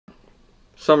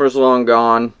Summer's long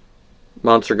gone.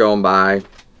 Months are going by.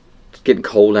 It's getting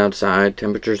cold outside.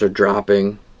 Temperatures are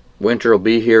dropping. Winter will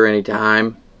be here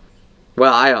anytime.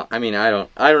 Well, I don't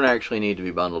actually need to be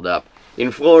bundled up.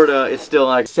 In Florida, it's still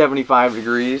like 75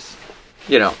 degrees.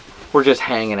 You know, we're just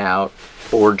hanging out,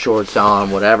 board shorts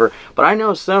on, whatever. But I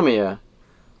know some of you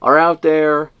are out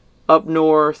there up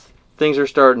north. Things are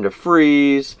starting to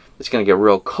freeze. It's going to get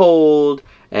real cold.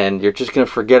 And you're just going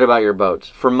to forget about your boats.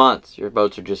 For months, your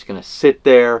boats are just going to sit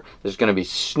there. There's going to be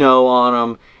snow on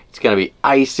them. It's going to be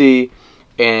icy.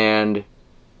 And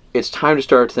it's time to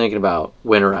start thinking about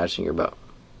winterizing your boat.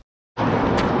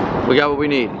 We got what we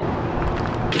need.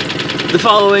 The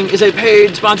following is a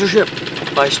paid sponsorship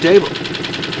by Sta-Bil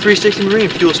 360 Marine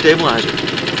Fuel Stabilizer.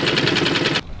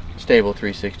 Sta-Bil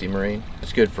 360 Marine.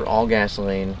 It's good for all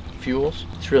gasoline fuels.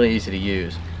 It's really easy to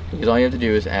use because all you have to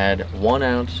do is add 1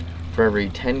 ounce for every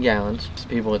 10 gallons.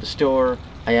 People at the store,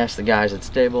 I asked the guys at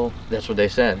Sta-Bil, that's what they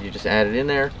said. You just add it in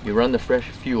there, you run the fresh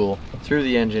fuel through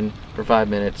the engine for 5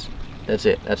 minutes. That's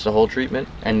it. That's the whole treatment.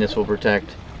 And this will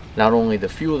protect not only the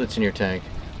fuel that's in your tank,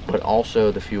 but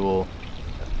also the fuel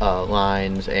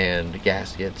lines and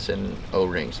gaskets and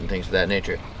O-rings and things of that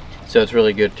nature. So it's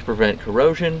really good to prevent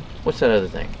corrosion. What's that other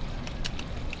thing?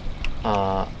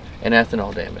 And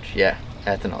ethanol damage. Yeah,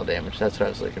 ethanol damage. That's what I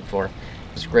was looking for.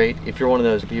 It's great. If you're one of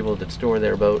those people that store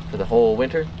their boat for the whole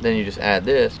winter, then you just add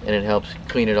this and it helps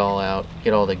clean it all out,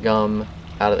 get all the gum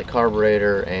out of the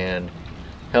carburetor, and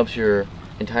helps your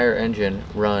entire engine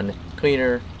run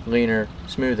cleaner, leaner,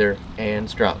 smoother, and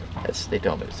stronger. They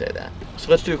told me to say that.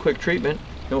 So let's do a quick treatment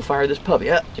and we'll fire this puppy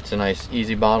up. It's a nice,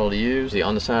 easy bottle to use.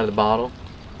 On the side of the bottle,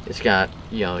 it's got,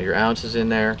 you know, your ounces in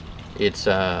there. It's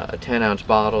a 10-ounce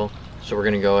bottle. So we're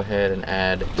gonna go ahead and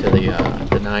add to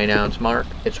the 9-ounce mark.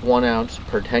 It's 1 ounce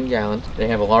per 10 gallons. They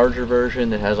have a larger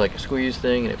version that has like a squeeze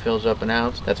thing and it fills up 1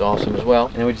 ounce. That's awesome as well.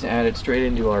 And then we just add it straight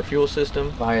into our fuel system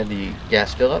via the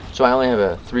gas fill up. So I only have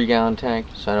a 3-gallon tank,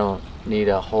 so I don't need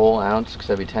a whole ounce because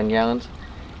that'd be 10 gallons,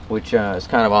 which is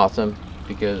kind of awesome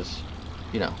because,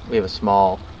 you know, we have a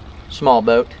small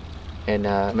boat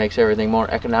and makes everything more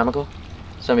economical.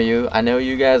 Some of you, I know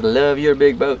you guys love your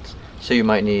big boats. So you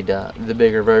might need the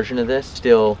bigger version of this.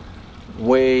 Still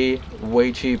way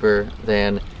cheaper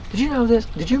than, did you know this?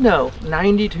 Did you know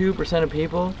 92% of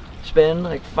people spend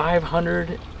like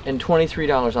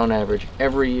 $523 on average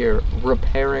every year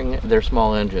repairing their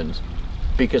small engines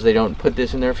because they don't put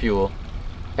this in their fuel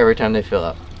every time they fill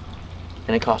up.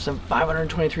 And it costs them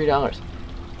 $523.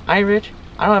 I ain't rich.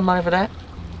 I don't have money for that.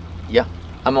 Yeah.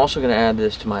 I'm also gonna add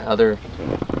this to my other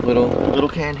little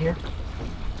can here.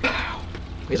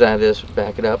 Because I have this,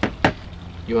 back it up.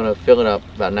 You want to fill it up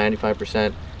about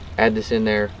 95%. Add this in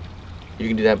there. You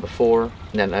can do that before,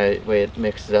 and then that way it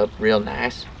mixes up real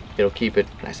nice. It'll keep it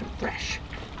nice and fresh.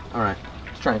 All right,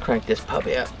 let's try and crank this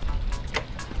puppy up.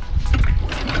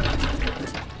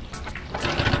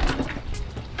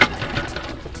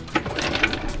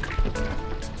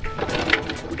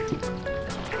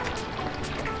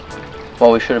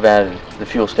 Well, we should have added the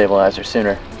fuel stabilizer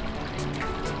sooner.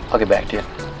 I'll get back to you.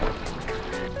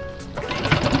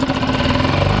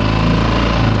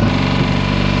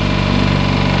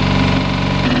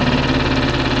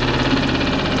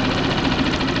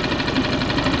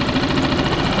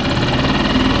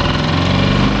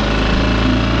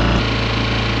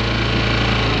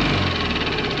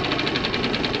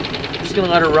 Just gonna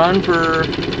let it run for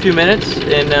a few minutes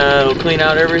and it'll clean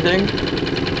out everything.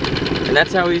 And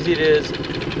that's how easy it is.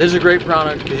 This is a great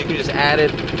product because you can just add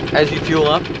it as you fuel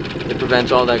up. It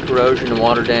prevents all that corrosion and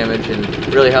water damage and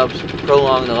really helps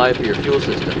prolong the life of your fuel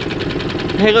system.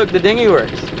 Hey look, the dinghy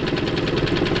works.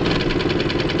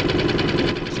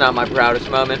 It's not my proudest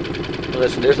moment.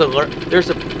 Listen, there's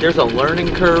a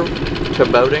learning curve to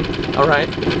boating, all right?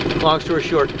 Long story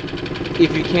short,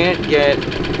 if you can't get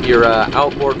your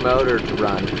outboard motor to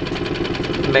run,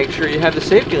 make sure you have the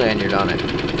safety lanyard on it.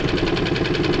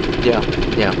 Yeah.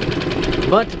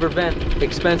 But to prevent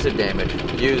expensive damage,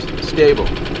 use Sta-Bil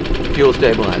fuel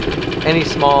stabilizer. Any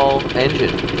small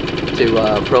engine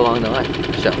to prolong the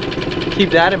life. So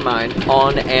keep that in mind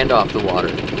on and off the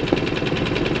water.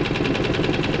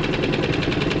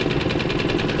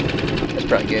 That's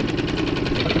probably good.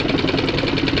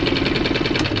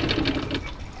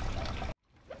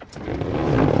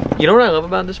 You know what I love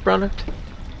about this product?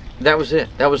 That was it.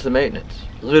 That was the maintenance.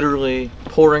 Literally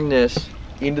pouring this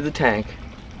into the tank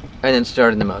and then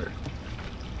starting the motor.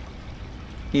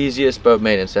 Easiest boat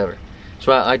maintenance ever.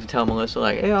 So I like to tell Melissa,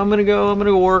 like, hey, I'm gonna go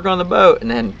work on the boat, and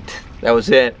then that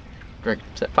was it. Drink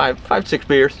 5-6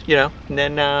 beers, you know, and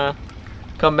then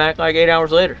come back like 8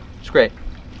 hours later. It's great.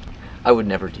 I would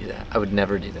never do that. I would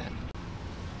never do that.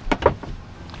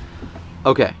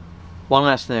 Okay, one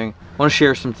last thing. I want to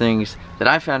share some things that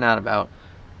I found out about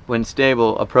when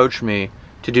Sta-Bil approached me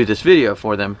to do this video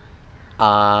for them,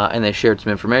 and they shared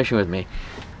some information with me.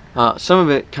 Some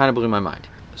of it kind of blew my mind.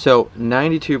 So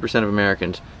 92% of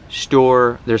Americans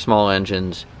store their small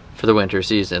engines for the winter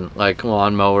season, like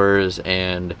lawnmowers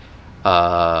and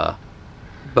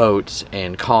boats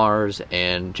and cars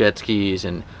and jet skis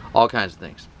and all kinds of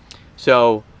things.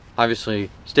 So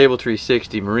obviously Sta-Bil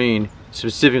 360 Marine,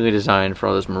 specifically designed for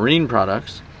all those marine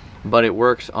products, but it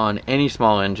works on any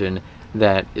small engine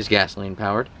that is gasoline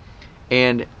powered.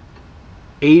 And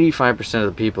 85% of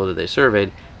the people that they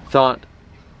surveyed thought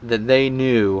that they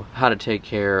knew how to take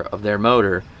care of their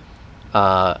motor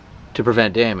to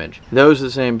prevent damage. Those are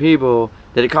the same people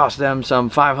that it costs them some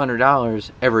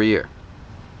 $500 every year.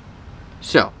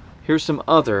 So here's some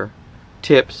other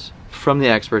tips from the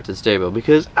experts at Sta-Bil,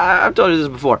 because I've told you this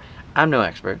before, I'm no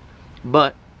expert,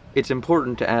 but it's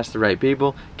important to ask the right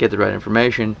people, get the right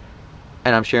information,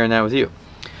 and I'm sharing that with you.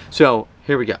 So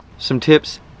here we go. Some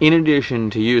tips in addition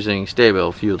to using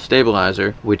Sta-Bil fuel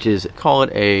stabilizer, which is, call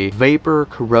it a vapor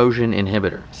corrosion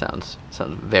inhibitor. Sounds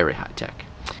very high tech.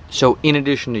 So in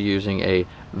addition to using a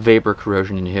vapor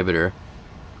corrosion inhibitor,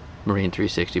 Marine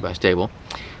 360 by Sta-Bil,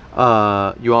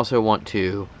 you also want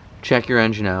to check your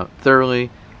engine out thoroughly.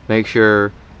 Make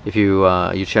sure if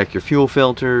you check your fuel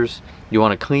filters. You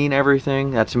want to clean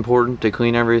everything. That's important, to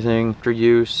clean everything for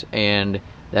use, and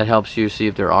that helps you see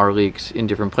if there are leaks in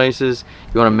different places.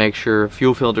 You want to make sure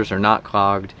fuel filters are not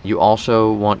clogged. You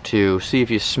also want to see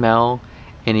if you smell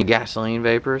any gasoline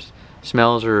vapors.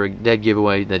 Smells are a dead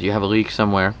giveaway that you have a leak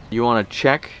somewhere. You want to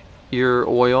check your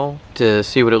oil to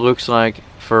see what it looks like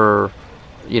for,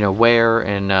 you know, wear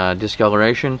and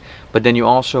discoloration, but then you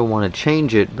also want to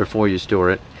change it before you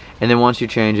store it. And then once you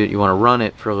change it, you want to run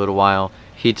it for a little while,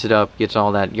 heats it up, gets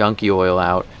all that gunky oil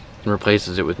out, and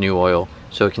replaces it with new oil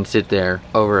so it can sit there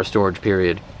over a storage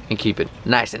period and keep it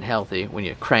nice and healthy when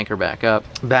you crank her back up.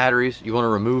 Batteries, you want to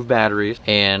remove batteries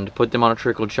and put them on a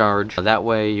trickle charge. That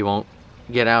way you won't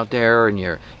get out there and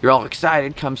you're all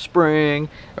excited come spring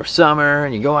or summer,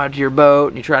 and you go out to your boat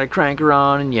and you try to crank her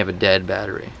on and you have a dead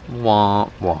battery. Wah,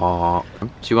 wah.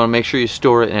 So you want to make sure you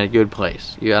store it in a good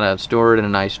place. You gotta store it in a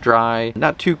nice dry,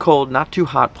 not too cold, not too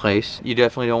hot place. You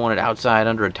definitely don't want it outside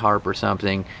under a tarp or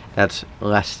something. That's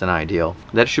less than ideal.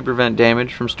 That should prevent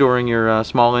damage from storing your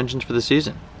small engines for the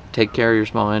season. Take care of your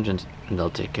small engines and they'll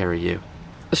take care of you.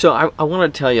 So I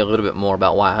want to tell you a little bit more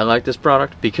about why I like this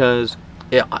product, because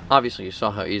yeah, obviously you saw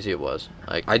how easy it was.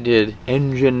 Like, I did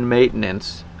engine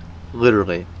maintenance,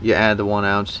 literally. You add the 1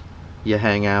 ounce, you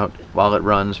hang out while it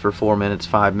runs for 4 minutes,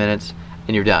 5 minutes,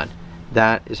 and you're done.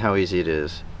 That is how easy it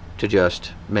is to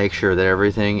just make sure that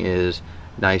everything is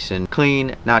nice and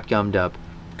clean, not gummed up.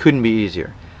 Couldn't be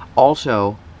easier.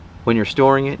 Also, when you're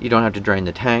storing it, you don't have to drain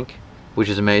the tank, which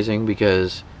is amazing,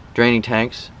 because draining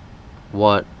tanks,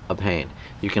 what a pain.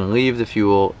 You can leave the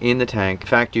fuel in the tank. In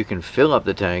fact, you can fill up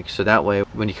the tank, so that way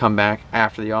when you come back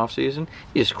after the off season,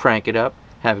 you just crank it up,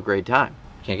 have a great time.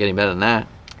 Can't get any better than that.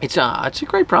 It's a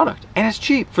great product, and it's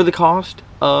cheap. For the cost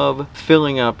of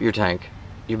filling up your tank,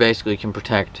 you basically can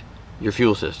protect your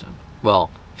fuel system. Well,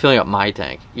 filling up my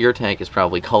tank. Your tank is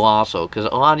probably colossal, because a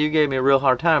lot of you gave me a real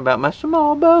hard time about my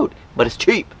small boat, but it's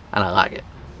cheap and I like it.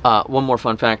 One more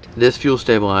fun fact: this fuel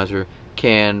stabilizer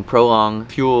can prolong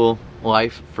fuel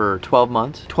life for 12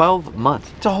 months. 12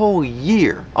 months. It's a whole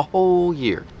year. A whole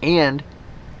year. And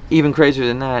even crazier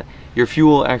than that, your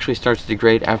fuel actually starts to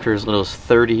degrade after as little as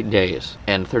 30 days.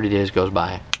 And 30 days goes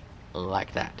by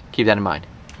like that. Keep that in mind.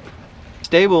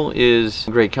 Sta-Bil is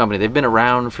a great company. They've been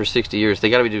around for 60 years. They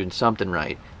got to be doing something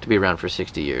right to be around for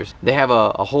 60 years. They have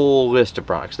a whole list of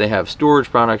products. They have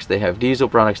storage products, they have diesel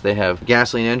products, they have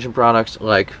gasoline engine products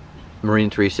like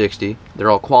Marine 360. They're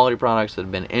all quality products that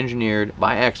have been engineered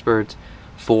by experts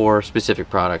for specific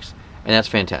products, and that's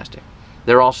fantastic.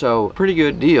 They're also a pretty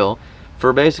good deal.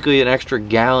 For basically an extra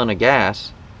gallon of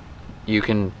gas, you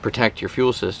can protect your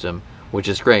fuel system, which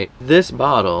is great. This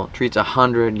bottle treats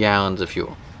 100 gallons of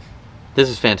fuel. This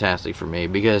is fantastic for me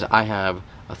because I have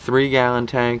a 3-gallon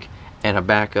tank and a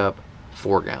backup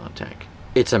 4-gallon tank.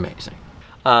 It's amazing.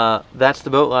 That's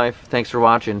the boat life. Thanks for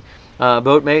watching.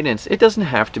 Boat maintenance, it doesn't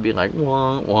have to be like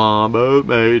wah wah boat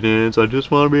maintenance, I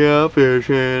just want to be out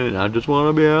fishing and I just want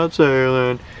to be out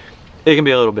sailing. It can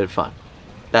be a little bit fun.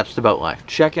 That's the boat life.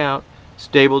 Check out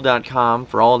Sta-Bil.com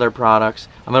for all their products.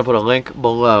 I'm going to put a link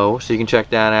below so you can check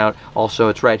that out. Also,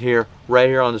 it's right here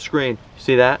on the screen. You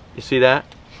see that? You see that?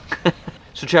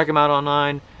 So check them out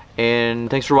online, and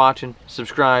thanks for watching.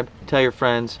 Subscribe, tell your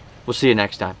friends. We'll see you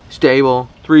next time. Sta-Bil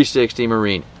 360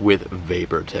 Marine with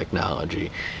vapor technology.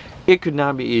 It could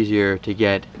not be easier to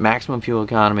get maximum fuel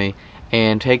economy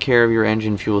and take care of your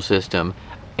engine fuel system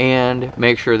and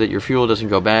make sure that your fuel doesn't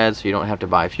go bad so you don't have to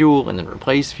buy fuel and then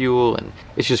replace fuel, and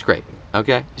it's just great,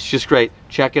 okay? It's just great.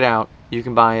 Check it out. You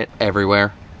can buy it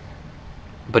everywhere,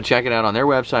 but check it out on their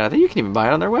website. I think you can even buy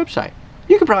it on their website.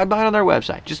 You can probably buy it on their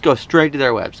website. Just go straight to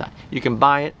their website. You can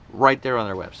buy it right there on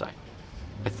their website,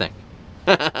 I think.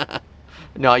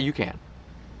 No, you can,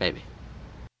 maybe.